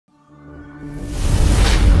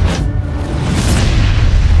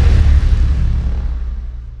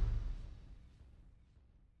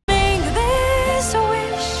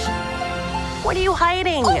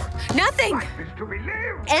to be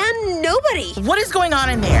lived. And nobody. What is going on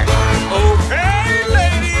in there? Okay,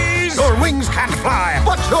 ladies! Your wings can't fly,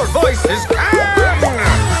 but your voices can!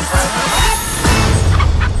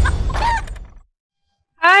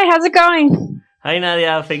 Hi, how's it going? Hi,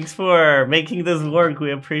 Nadia. Thanks for making this work.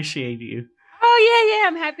 We appreciate you. Oh, yeah.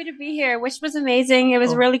 I'm happy to be here. Wish was amazing. It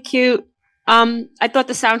was really cute. I thought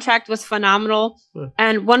the soundtrack was phenomenal.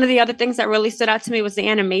 And one of the other things that really stood out to me was the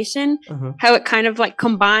animation, how it kind of like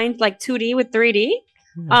combined like 2D with 3D.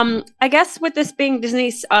 I guess with this being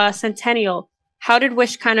Disney's centennial, how did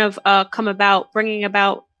Wish kind of come about, bringing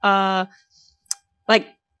about like,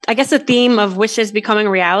 I guess the theme of wishes becoming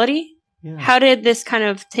reality? Yeah. How did this kind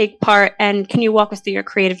of take part, and can you walk us through your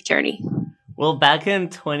creative journey? Well, back in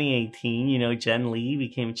 2018, Jen Lee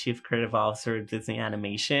became Chief Creative Officer at Disney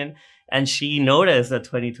Animation, and she noticed that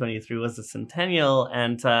 2023 was the centennial,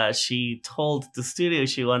 and she told the studio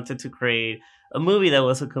she wanted to create a movie that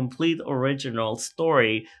was a complete original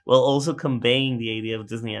story while also conveying the idea of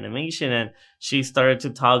Disney animation. And she started to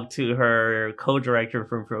talk to her co-director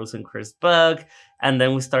from Frozen, Chris Buck, and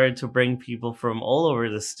then we started to bring people from all over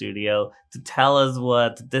the studio to tell us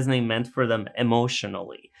what Disney meant for them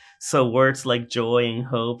emotionally. So words like joy and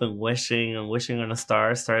hope and wishing on a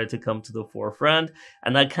star started to come to the forefront.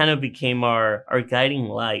 And that kind of became our guiding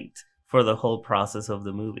light for the whole process of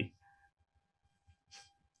the movie.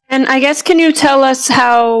 And I guess, can you tell us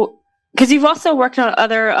how, because you've also worked on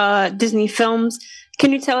other Disney films,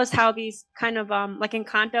 can you tell us how these kind of, like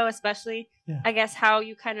Encanto especially, I guess how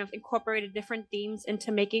you kind of incorporated different themes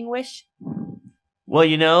into making Wish? Well,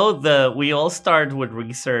 we all start with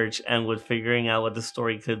research and with figuring out what the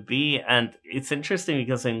story could be. And it's interesting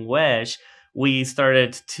because in Wish, we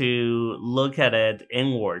started to look at it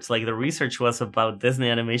inwards. Like the research was about Disney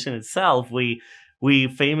animation itself. We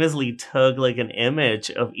famously took like an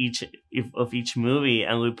image of each movie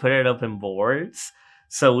and we put it up in boards.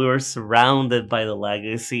 So we were surrounded by the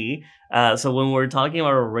legacy. So when we're talking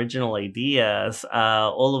about original ideas,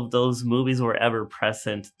 all of those movies were ever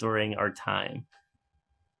present during our time.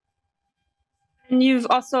 And you've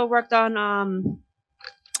also worked on, I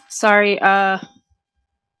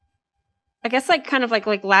guess like kind of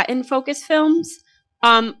like Latin focused films.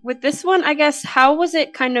 With this one, I guess, how was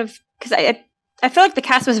it kind of, because I feel like the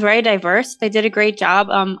cast was very diverse. They did a great job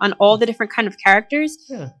on all the different kind of characters.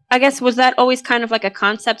 Yeah. I guess, was that always kind of like a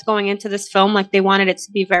concept going into this film? Like they wanted it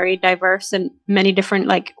to be very diverse and many different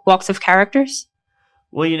like walks of characters?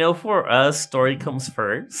 Well, for us, story comes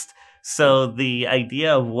first. So the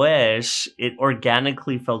idea of Wish, it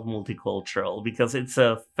organically felt multicultural because it's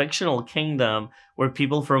a fictional kingdom where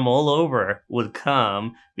people from all over would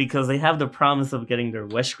come because they have the promise of getting their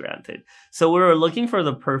wish granted. So we were looking for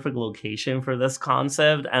the perfect location for this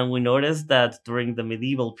concept, and we noticed that during the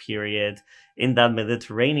medieval period in that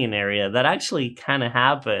Mediterranean area, that actually kind of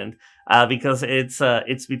happened. Because it's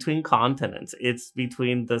between continents. It's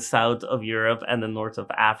between the south of Europe and the north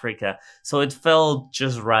of Africa. So it felt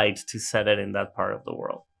just right to set it in that part of the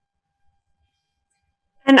world.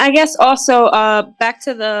 And I guess also back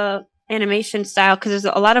to the animation style, because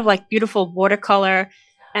there's a lot of like beautiful watercolor,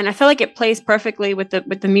 and I feel like it plays perfectly with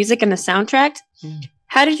the music and the soundtrack.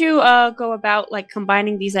 How did you go about like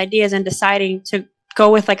combining these ideas and deciding to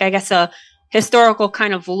go with like, I guess, a historical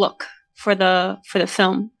kind of look for the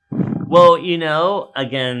film? Well,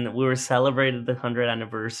 again, we were celebrating the 100th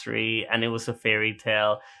anniversary and it was a fairy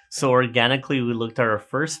tale. So organically, we looked at our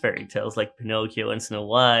first fairy tales like Pinocchio and Snow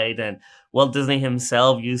White. And Walt Disney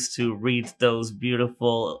himself used to read those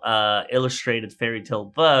beautiful illustrated fairy tale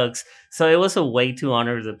books. So it was a way to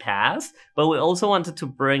honor the past, but we also wanted to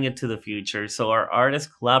bring it to the future. So our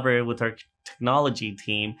artists collaborated with our technology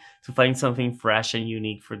team to find something fresh and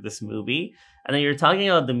unique for this movie. And then you're talking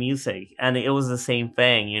about the music, and it was the same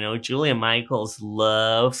thing. Julia Michaels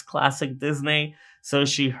loves classic Disney, so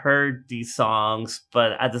she heard these songs,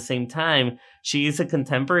 but at the same time, she's a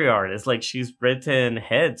contemporary artist. Like, she's written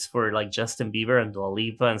hits for like Justin Bieber and Dua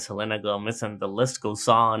Lipa and Selena Gomez, and the list goes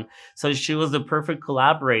on. So she was the perfect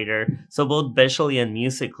collaborator. So both visually and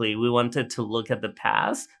musically, we wanted to look at the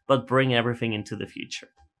past, but bring everything into the future.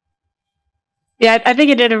 Yeah, I think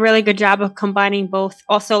it did a really good job of combining both.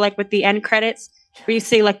 Also, like with the end credits, where you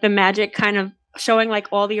see like the magic kind of showing like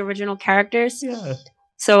all the original characters. Yeah.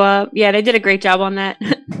 So, yeah, they did a great job on that.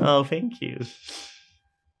 Oh, thank you.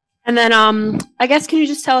 And then, I guess, can you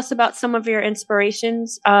just tell us about some of your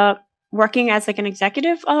inspirations working as like an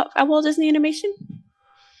executive at Walt Disney Animation?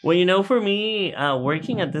 Well, for me,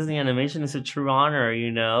 working at Disney Animation is a true honor,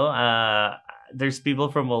 there's people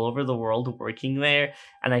from all over the world working there.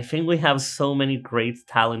 And I think we have so many great,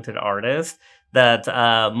 talented artists that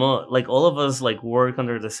like all of us like work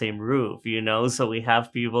under the same roof, you know. So we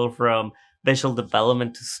have people from visual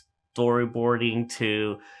development to storyboarding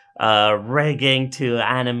to rigging to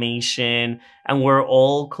animation, and we're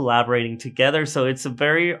all collaborating together. So it's a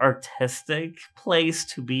very artistic place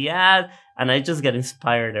to be at, and I just get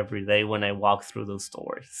inspired every day when I walk through those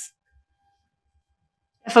doors.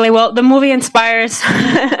 Definitely. Well, the movie inspires.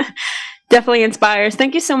 Definitely inspires.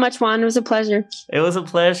 Thank you so much, Juan. It was a pleasure. It was a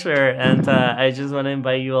pleasure. And I just want to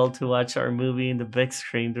invite you all to watch our movie in the big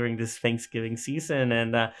screen during this Thanksgiving season.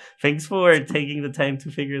 And thanks for taking the time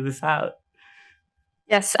to figure this out.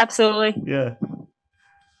 Yes, absolutely. Yeah.